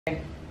The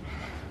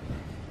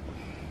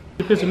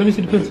picture, let me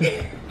see the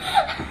picture.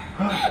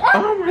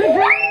 Oh my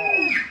god!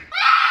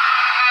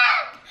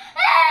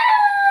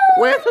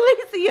 Where's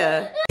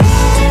ALEECIA?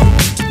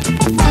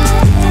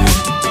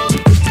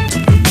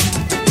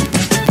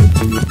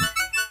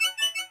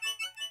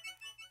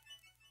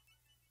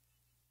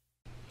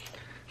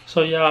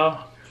 So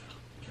y'all,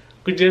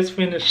 we just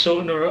finished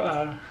showing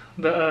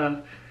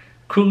the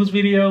cruise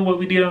video, what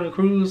we did on the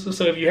cruise.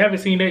 So if you haven't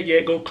seen that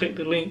yet, go click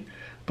the link.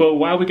 But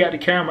while we got the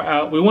camera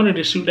out, we wanted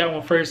to shoot that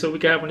one first so we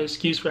could have an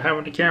excuse for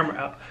having the camera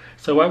out.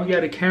 So while we got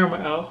the camera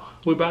out,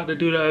 we're about to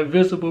do the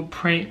invisible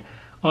prank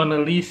on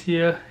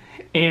ALEECIA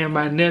and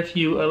my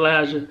nephew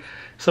Elijah.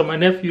 So my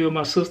nephew and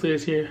my sister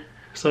is here.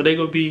 So they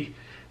gonna be,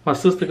 my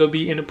sister gonna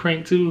be in the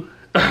prank too.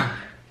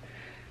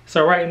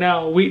 So right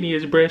now, Whitney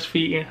is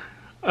breastfeeding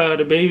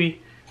the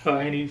baby. Oh,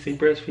 I didn't even say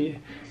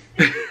breastfeeding.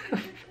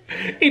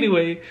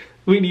 Anyway,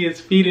 Whitney is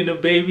feeding the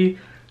baby.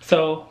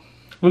 So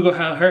we're gonna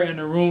have her in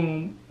the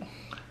room.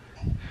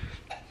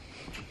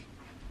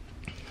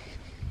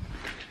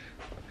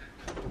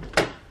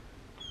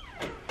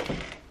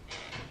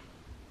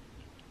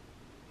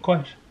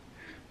 Question.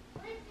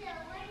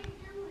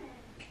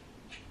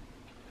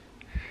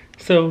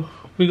 So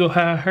we gonna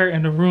have her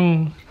in the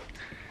room,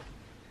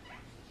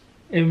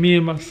 and me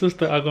and my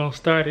sister are gonna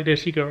start it. There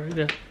she go right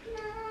there.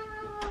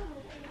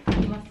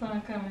 My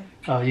son coming.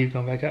 Oh, you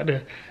come back out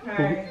there.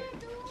 Alright.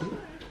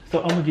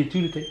 So I'm gonna get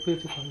you to take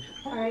pictures of you.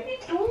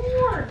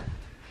 Alright.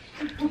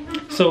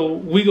 So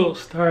we gonna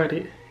start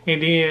it,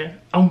 and then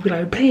I'm gonna be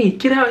like, babe,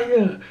 get out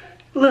here.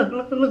 Look,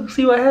 look, look,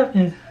 see what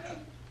happened.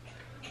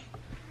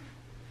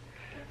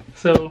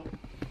 So,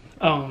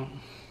 I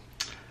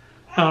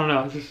don't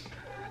know.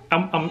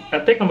 I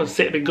think I'm gonna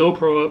set the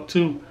GoPro up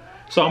too.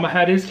 So I'm gonna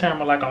have this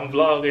camera like I'm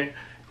vlogging,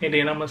 and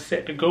then I'm gonna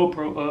set the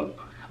GoPro up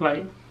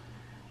like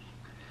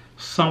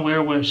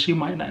somewhere where she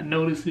might not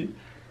notice it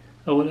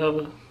or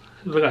whatever.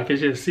 It look like it's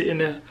just sitting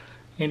there,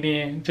 and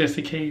then just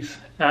in case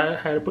I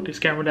had to put this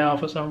camera down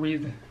for some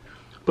reason.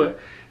 But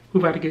we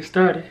about to get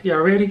started.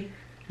 Y'all ready?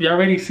 If y'all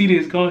ready to see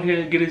this, go ahead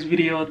and give this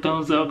video a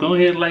thumbs up. Go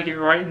ahead and like it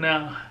right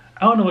now.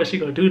 I don't know what she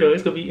gonna do though.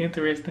 It's gonna be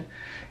interesting,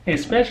 and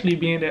especially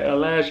being that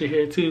Elijah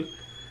here too.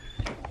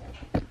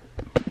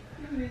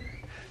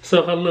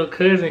 So her little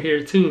cousin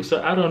here too.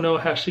 So I don't know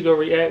how she gonna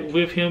react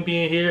with him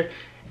being here,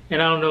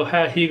 and I don't know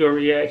how he gonna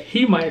react.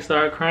 He might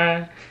start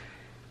crying.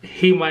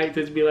 He might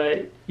just be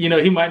like, you know,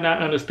 he might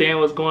not understand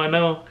what's going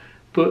on,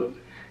 but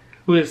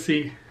we'll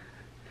see.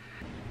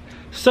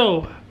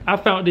 So I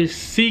found this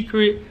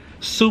secret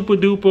super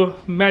duper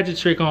magic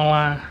trick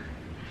online.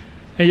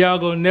 And y'all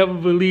gonna never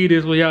believe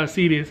this when y'all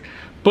see this.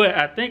 But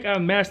I think I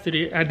mastered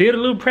it. I did a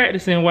little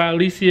practicing while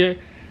ALEECIA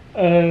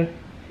and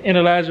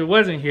Elijah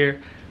wasn't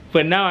here.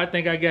 But now I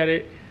think I got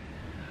it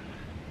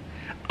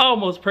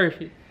almost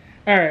perfect.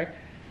 Alright.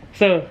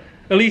 So,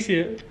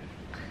 ALEECIA,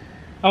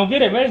 I'm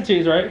good at magic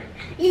tricks, right?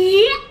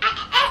 Yeah.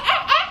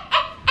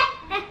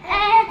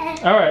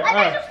 Alright, I thought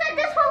alright. you said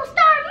this one was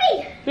starring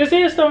me. This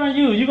is starring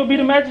you. You gonna be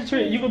the magic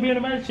trick. You gonna be in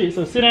the magic trick.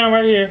 So sit down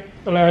right here,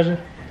 Elijah.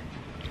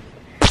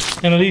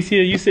 And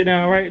ALEECIA, you sit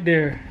down right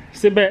there.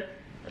 Sit back.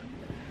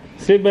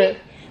 Sit back.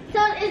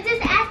 So is this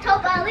ass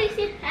told by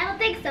ALEECIA? I don't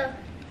think so.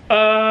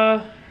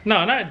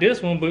 No, not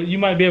this one, but you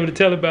might be able to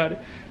tell about it.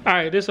 All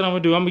right, this is what I'm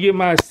gonna do. I'm gonna get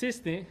my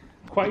assistant,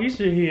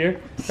 Quaisha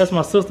here. That's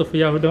my sister for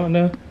y'all who don't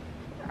know.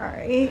 All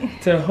right.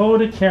 To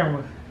hold the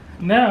camera.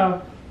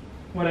 Now,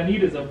 what I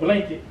need is a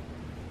blanket.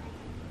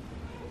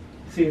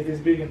 See if this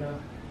big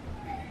enough.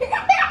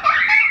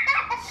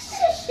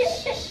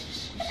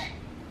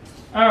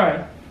 All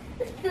right.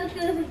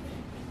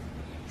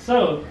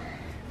 So,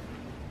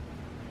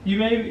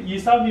 you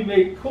saw me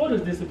make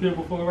quarters disappear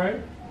before,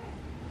 right?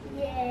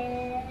 Yeah.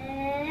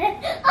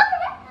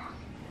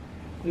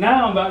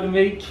 Now I'm about to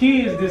make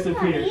kids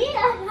disappear.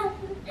 Yeah.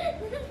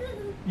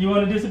 You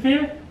want to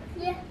disappear?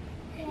 Yeah.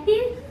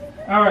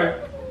 All right.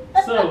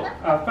 So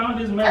I found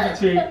this magic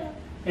trick,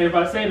 and if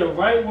I say the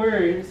right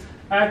words,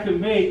 I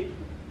can make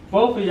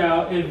both of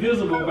y'all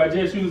invisible by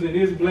just using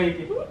this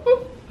blanket.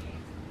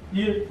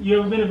 You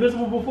ever been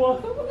invisible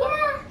before?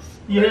 Yeah.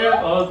 You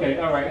have? Oh, okay.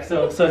 All right.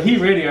 So he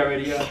ready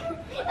already, y'all.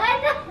 I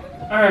know.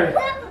 All right.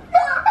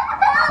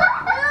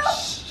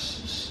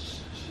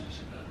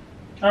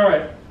 All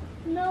right.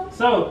 No.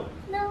 So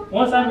No.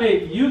 once I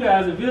make you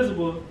guys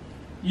invisible,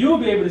 you'll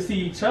be able to see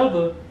each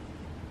other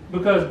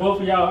because both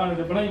of y'all are under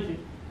the blanket.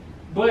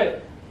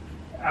 But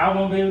I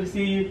won't be able to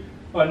see you,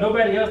 or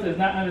nobody else that's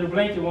not under the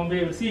blanket won't be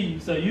able to see you.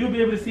 So you'll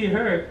be able to see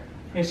her,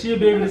 and she'll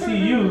be able to see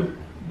you.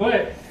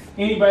 But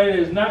anybody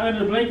that's not under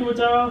the blanket with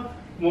y'all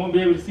won't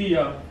be able to see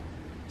y'all.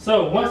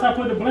 So once I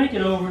put the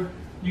blanket over,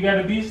 you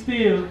gotta be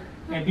still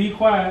and be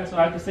quiet so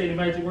I can say the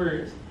magic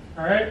words.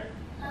 All right?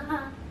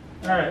 Uh-huh.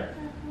 All right.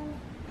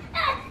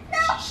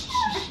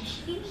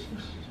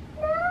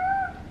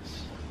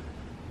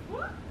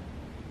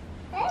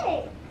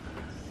 Hey.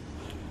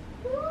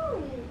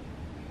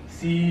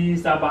 Si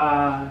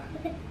saba,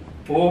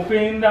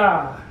 open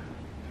da,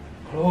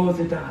 close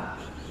it da,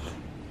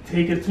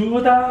 take it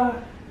to da,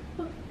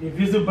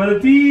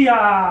 invisibility.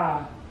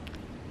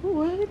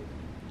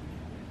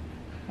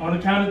 On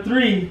the count of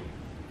 3,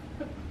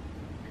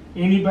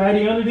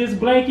 anybody under this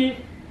blanket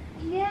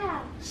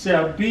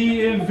shall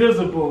be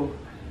invisible.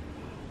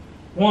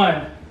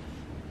 1,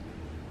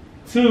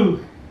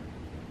 2,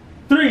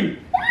 3.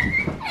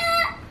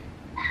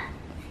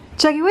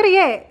 Chucky, where he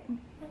at?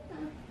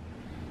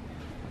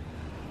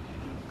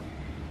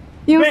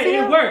 You Babe, see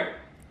it him? worked.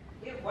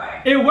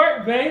 It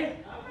worked, babe.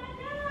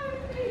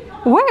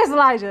 Where's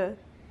Elijah?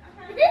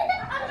 I'm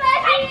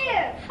right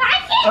here. I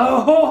can't.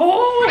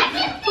 Oh.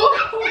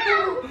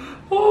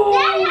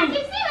 Daddy, I can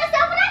see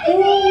myself, but I can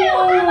see you.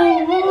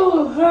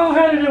 Oh,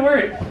 how did it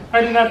work? I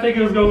did not think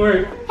it was gonna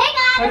work. Hey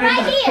guys, I'm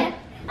right here.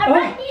 I'm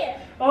right here.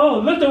 Oh,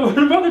 look, the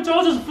remote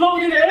control just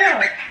floating in the air.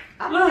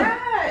 Look.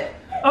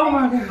 Oh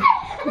my God.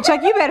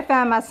 Chuck, you better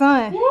find my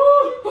son.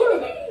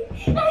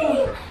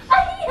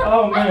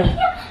 Oh man.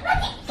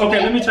 Okay,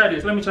 let me try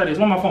this. Where my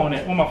phone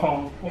at? Where my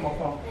phone? Where my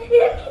phone?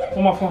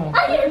 Where my phone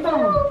at?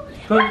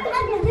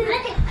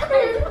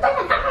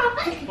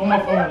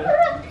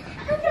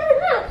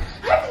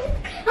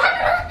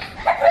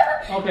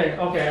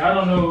 Okay, I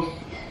don't know.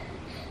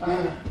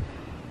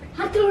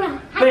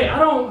 Hey, I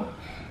don't.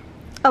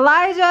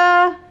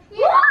 Elijah!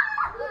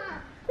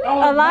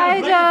 Oh,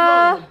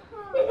 Elijah!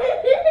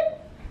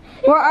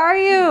 Where are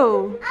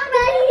you? I'm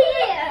right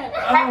here.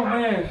 Oh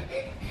man.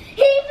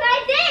 He's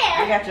right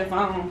there. I got your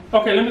phone.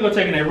 Okay, let me go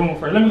check in that room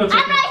first. Let me go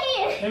check. I'm right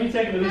here. Let me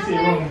check in ALEECIA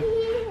room.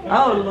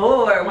 Oh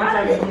Lord,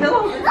 why are the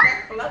pillows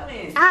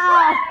floating?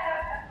 Ow!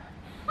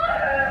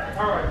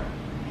 All right.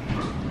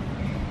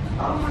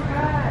 Oh my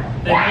God.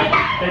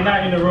 They're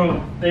not in the room.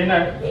 They're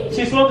not.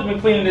 She's supposed to be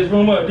cleaning this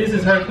room up. This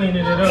is her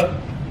cleaning it up.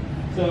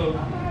 So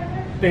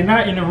they're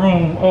not in the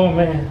room. Oh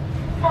man.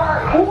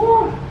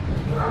 Ooh.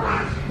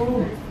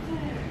 Ooh.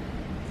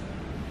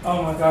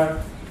 Oh my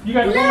God. You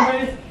got the phone,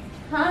 baby?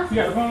 Huh? You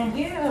got the phone?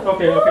 Yeah.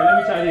 Okay, let me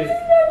try this.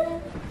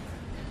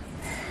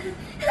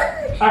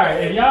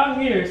 Alright, if y'all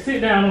here,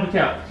 sit down on the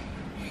couch.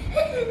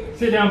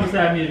 Sit down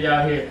beside me if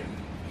y'all here.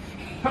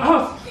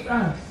 Oh,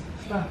 stop.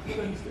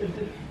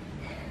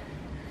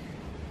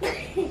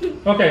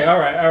 Okay,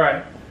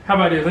 alright. How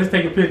about this? Let's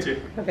take a picture.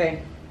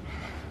 Okay.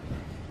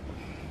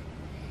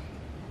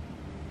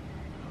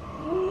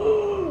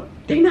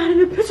 They not in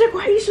the picture.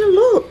 Why you should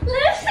look?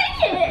 Let's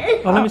see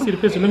it. Oh, let me see the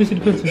picture.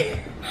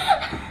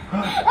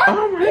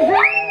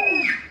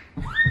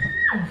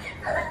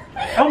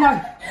 Oh my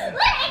God.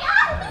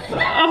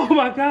 Oh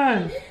my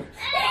God.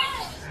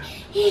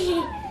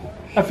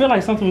 I feel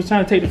like something was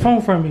trying to take the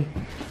phone from me.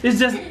 It's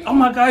just, oh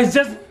my God, it's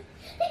just.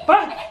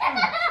 How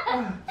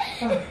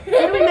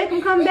do we make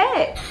them come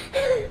back?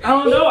 I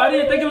don't know. I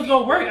didn't think it was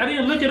gonna work. I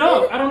didn't look it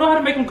up. I don't know how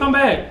to make them come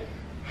back.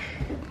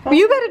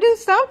 You better do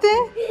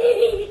something.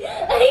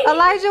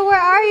 Elijah, where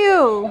are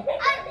you? I'm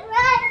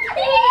right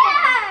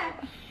here.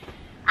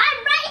 I'm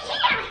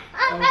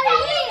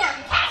right here.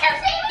 Can't you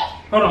see me?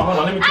 Hold on.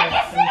 Let me try. I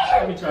can see.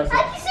 Let me try I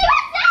something. can see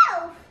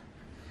myself.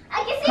 I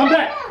can see Come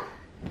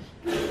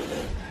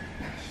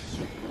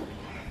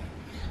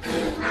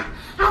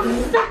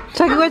myself.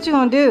 Chucky, what you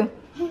gonna do?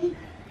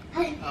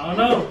 I don't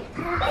know.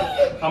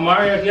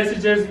 Amari, I guess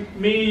it's just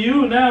me and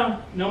you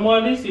now. No more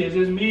ALEECIA. It's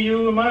just me,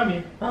 you, and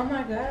mommy. Oh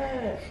my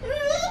God.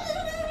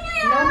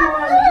 No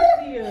more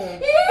ALEECIA.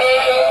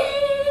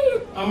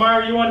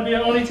 Amari, you want to be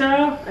an only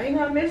child? Are you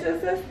gonna miss your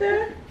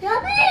sister? You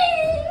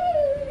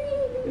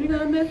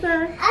gonna miss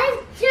her? I'm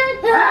just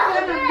You're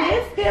gonna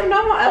miss them.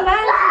 No more.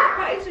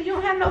 Elijah, you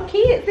don't have no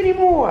kids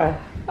anymore.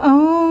 I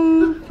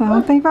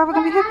don't think Robert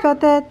gonna be happy about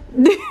that.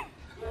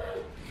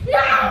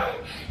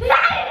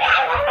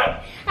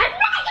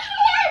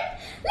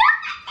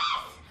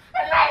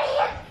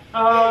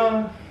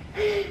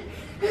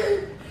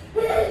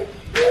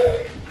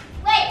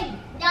 Wait,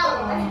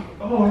 no.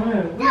 Oh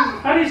man,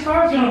 how these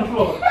cards get on the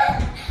floor?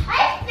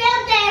 I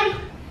spilled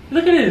them.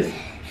 Look at this.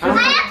 I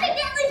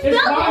accidentally This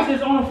spilled cards them.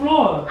 is on the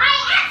floor. I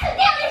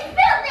accidentally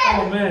spilled Oh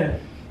them. man,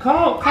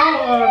 call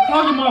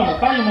your mama.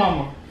 Call your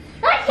mama.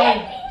 I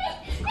can't.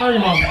 Call your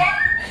mama.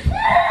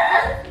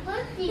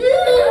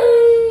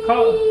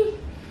 Call.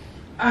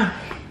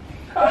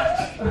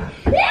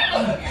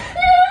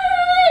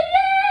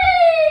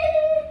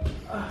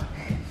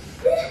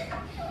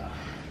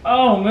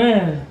 Oh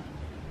man.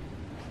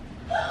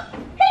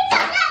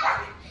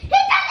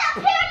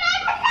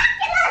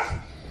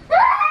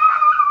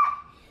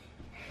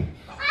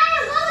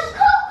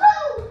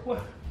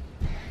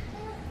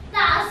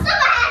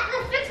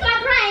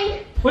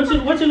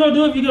 What you gonna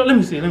do if you go? Let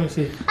me see. I think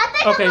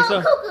Okay, I'm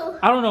so going cuckoo.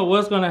 I don't know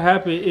what's gonna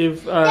happen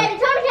if Daddy, turn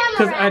the camera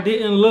because I around.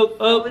 didn't look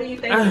up. What do you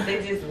think? That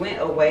they just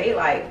went away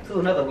like to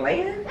another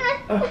land?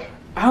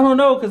 I don't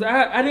know because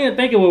I didn't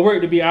think it would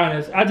work, to be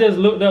honest. I just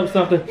looked up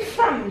something.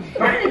 Something's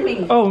burning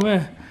me. Oh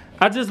man,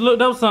 I just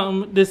looked up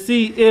something to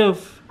see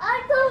if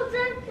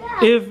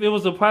it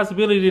was a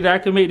possibility that I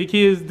could make the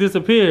kids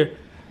disappear.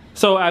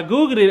 So I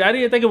googled it. I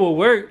didn't think it would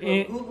work.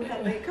 And Google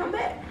how they come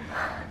back.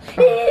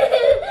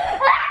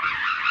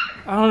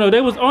 I don't know. They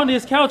was on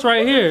this couch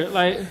right here.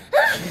 Like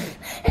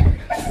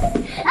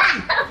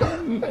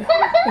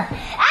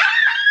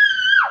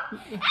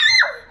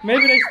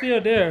maybe they still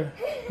there.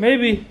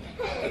 Maybe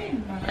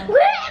Something.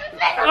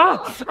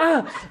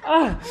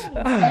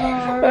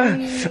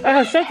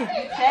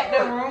 Check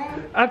the room.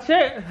 I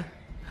checked.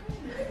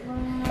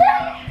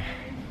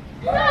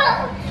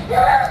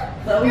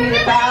 So we need to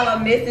file a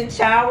missing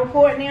child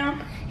report now?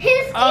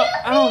 Excuse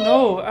I don't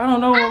know. I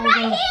don't know what I'm we're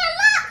right gonna. here,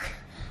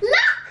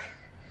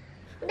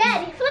 look!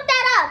 Daddy, flip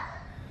that up.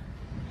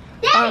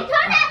 Daddy,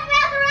 turn that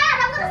mouth around.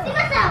 I want to see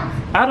myself.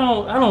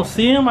 I don't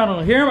see him. I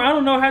don't hear him. I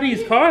don't know how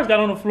these cars got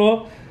on the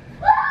floor.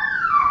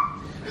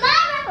 My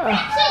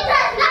reflection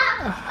does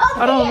not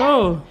I don't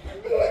know.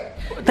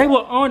 They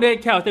were on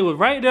that couch. They was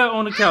right there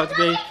on the couch,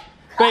 babe.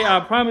 Babe, I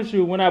promise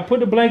you, when I put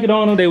the blanket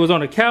on them, they was on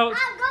the couch.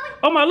 I'm going.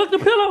 Oh my, look the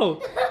pillow.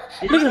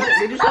 Did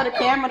you show the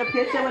camera the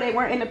picture when they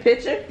weren't in the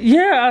picture?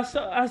 Yeah, I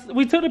saw.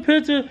 We took the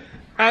picture.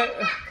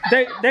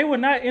 They were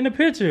not in the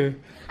picture.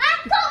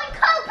 I'm going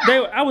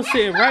Coco. I was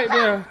sitting right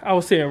there. I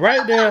was sitting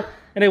right there,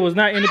 and they was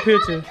not in the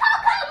picture. Coco,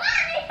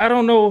 mommy. I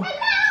don't know.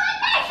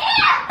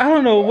 I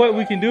don't know what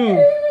we can do.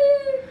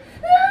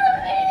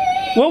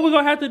 What we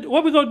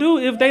gonna do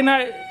if they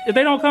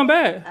don't come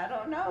back? I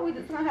don't know. We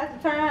just gonna have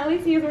to turn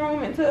Alicia's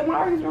room into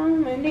Amari's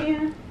room, and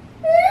then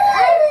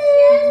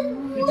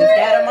we just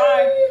got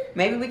Amari.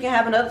 Maybe we can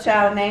have another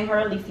child name her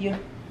Alicia.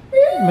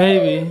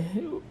 Maybe.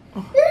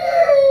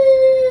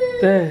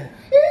 Dad.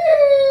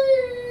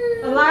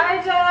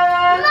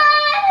 Elijah.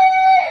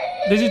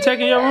 Did you check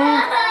in your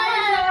room?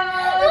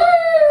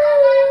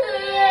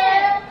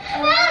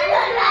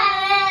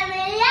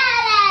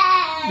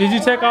 Did you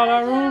check all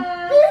our rooms?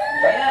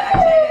 Yeah, I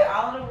checked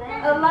all the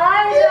rooms.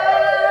 Elijah!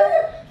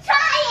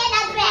 Try in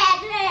the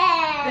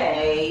bedroom.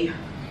 Hey,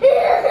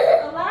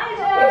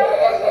 Elijah!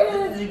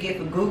 this is what you get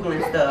for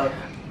Googling stuff.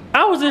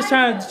 I was just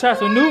trying to try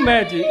some new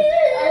magic.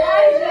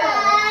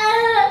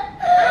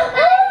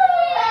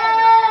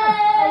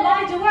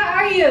 Elijah, where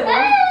are you?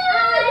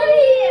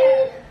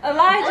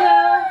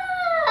 Elijah!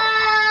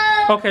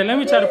 Okay, let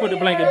me try to put the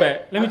blanket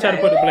back. Let me try to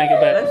put the blanket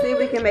back. Let's see if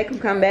we can make him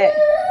come back.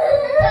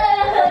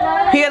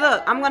 Here,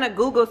 look, I'm gonna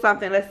Google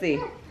something. Let's see.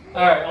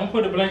 Alright, I'm gonna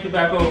put the blanket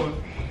back over.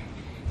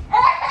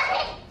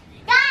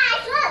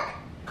 Guys, look.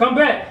 Come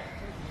back.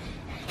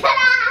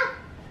 Ta-da.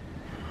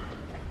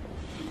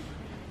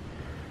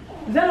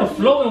 Is that a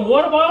floating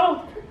water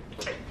bottle?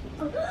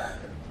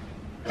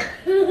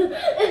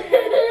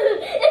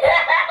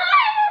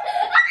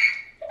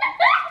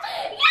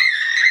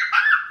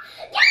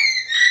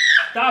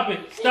 Stop it.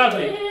 Stop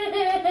it.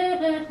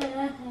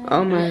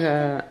 Oh my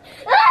God.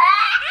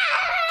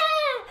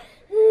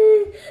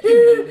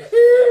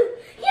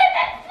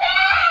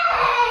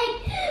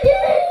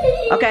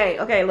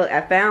 Okay, look,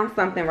 I found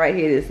something right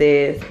here that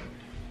says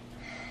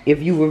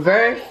if you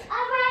reverse, I'm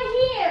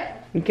right here.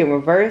 you can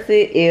reverse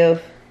it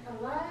if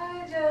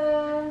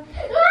Elijah!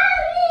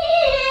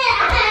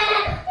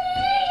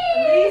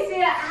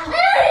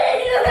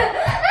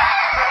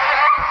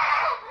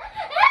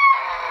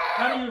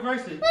 How do you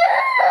reverse it?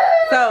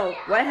 so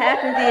what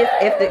happens is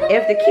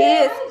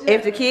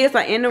if the kids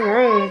are in the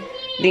room,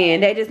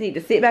 then they just need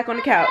to sit back on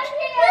the couch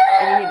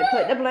and you need to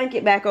put the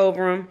blanket back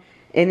over them,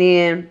 and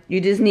then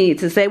you just need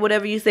to say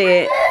whatever you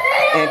said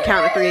and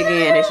count to 3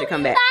 again. They should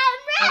come back.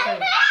 Okay.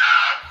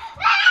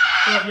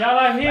 So if y'all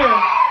are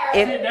here,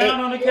 sit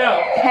down on the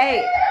couch.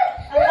 Hey,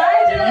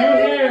 If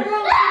you're here, sit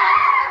down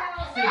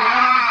on the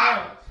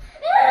couch.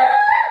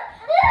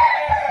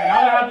 And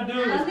all I have to do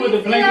is put the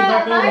blanket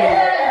back over you.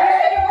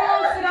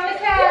 Sit on the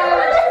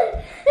couch.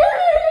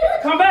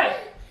 Come back.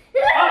 Oh,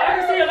 I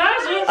can see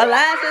Elijah.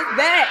 Elijah's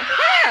back.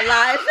 Hey,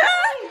 Elijah.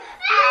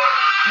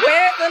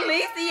 Where's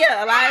Alicia,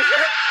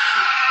 Elijah?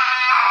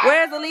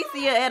 Where's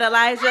Alicia at,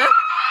 Elijah?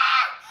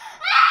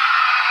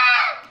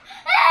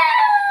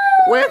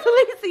 Where's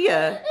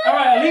Alicia? All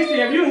right,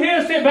 Alicia, if you're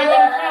here, sit back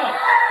on the couch.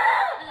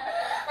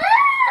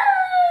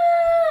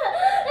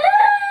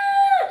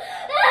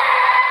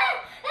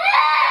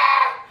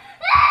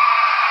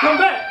 Come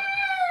back.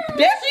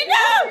 There she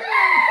goes.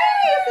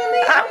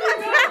 Oh my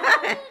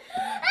God.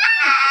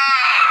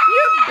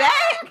 You're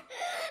back.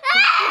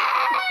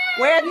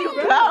 Where'd you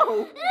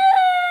go?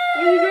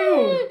 What you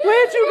do?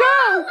 Where'd you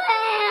go?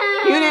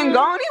 You didn't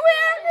go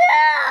anywhere?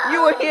 You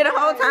were here the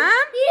whole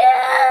time?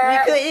 We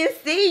couldn't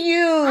see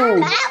you. I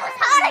was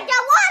holding the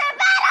water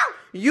bottle.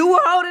 You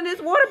were holding this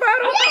water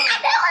bottle? Yeah,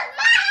 it was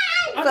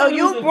mine. I thought it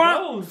was a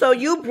ghost. So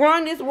you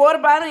brung this water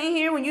bottle in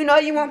here when you know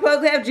you weren't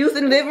supposed to have juice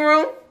in the living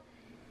room?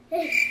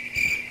 Okay.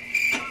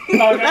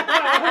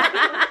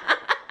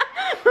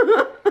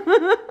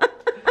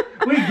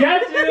 We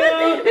got you.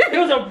 It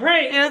was a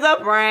prank. It was a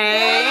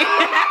prank.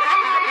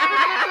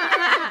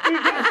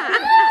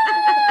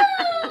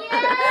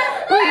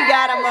 We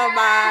got him,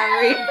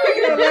 Amari. He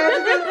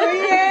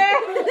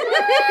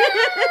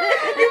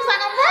was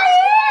like, I'm right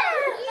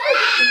here.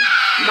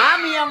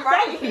 Mommy, I'm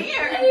right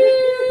here.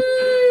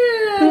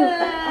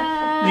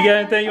 You got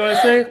anything you want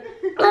to say?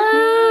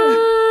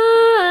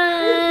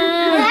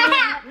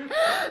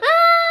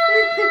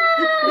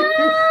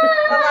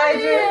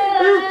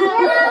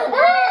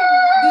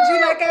 Did you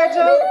like our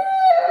joke?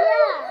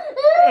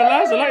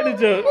 Elijah like the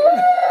joke.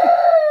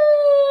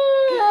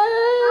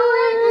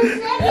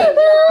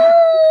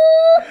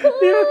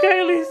 You okay,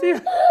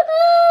 Alicia?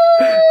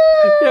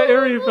 Your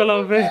earring fell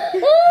off, man.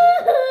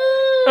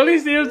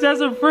 Alicia, it was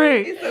just a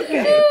prank. It's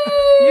okay.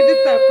 You can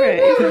stop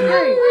crying. It's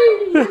okay.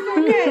 It's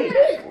okay.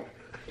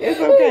 It's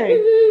okay.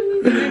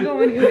 You didn't go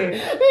anywhere.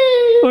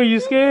 Were you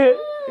scared?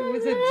 It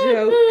was a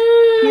joke.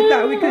 He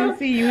thought we couldn't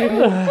see you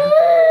anymore.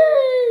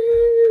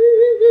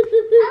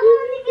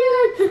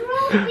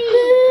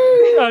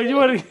 Oh, you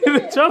want to get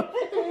a trophy?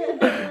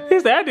 He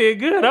said, I did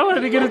good. I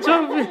wanted to get a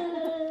trophy.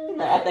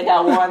 I think I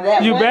won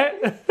that You one. back?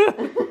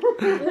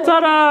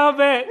 Ta-da, I'm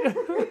back.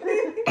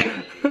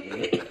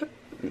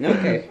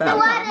 Okay, So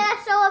why did that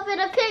show up in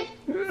a picture?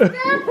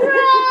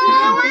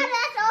 Why did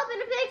that show up in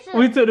the picture?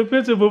 We took the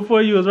picture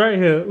before you was right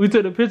here. We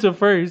took the picture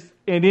first,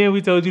 and then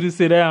we told you to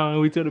sit down,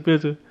 and we took the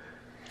picture.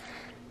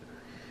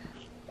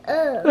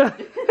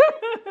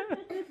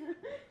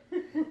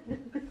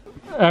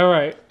 All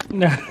right.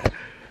 Now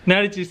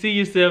that you see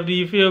yourself, do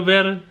you feel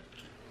better?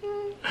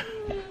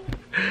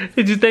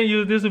 Did you think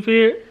you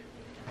disappeared?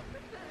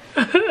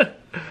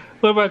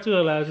 What about you,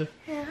 Elijah?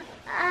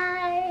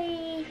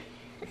 I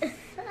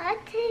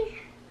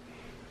think.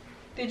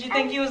 Did you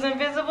think you was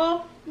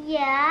invisible?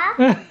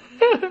 Yeah.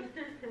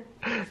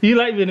 You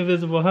like being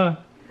invisible, huh?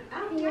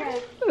 Yeah.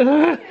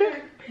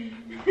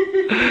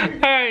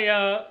 Alright,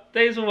 y'all.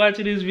 Thanks for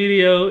watching this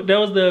video. That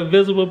was the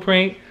invisible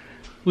prank.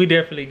 We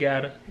definitely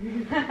got her.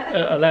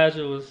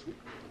 Elijah was,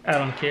 I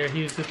don't care.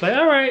 He was just like,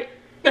 alright.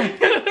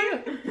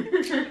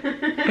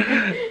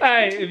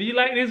 Alright, if you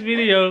like this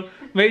video,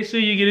 make sure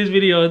you give this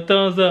video a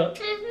thumbs up.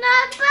 It's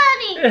not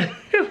funny. Stop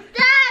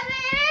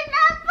it. It's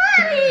not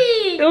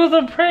funny. It was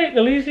a prank,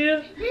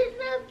 Alicia. It's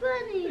not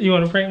funny. You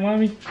want to prank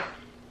mommy?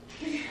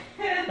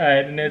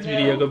 Alright, the next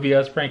video gonna be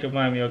us pranking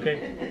mommy,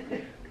 okay?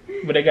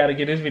 But they gotta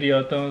give this video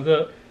a thumbs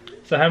up.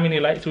 So how many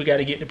likes we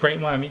gotta get to prank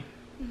mommy?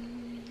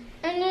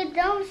 And you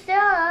don't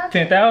stop.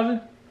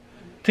 10,000?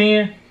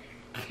 10?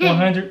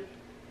 100?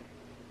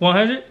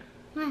 100?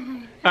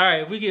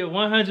 Alright, if we get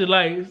 100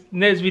 likes,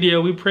 next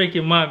video we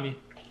pranking mommy.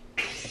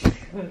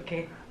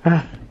 Okay.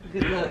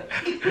 Good luck.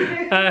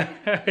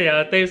 Alright,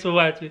 y'all, thanks for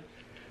watching.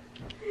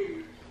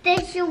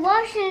 Thanks for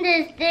watching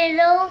this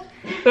video.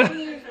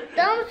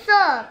 Thumbs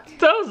up.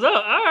 Thumbs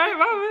up. Alright,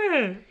 my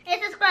man.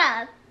 And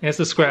subscribe. And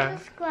subscribe.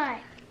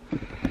 Subscribe.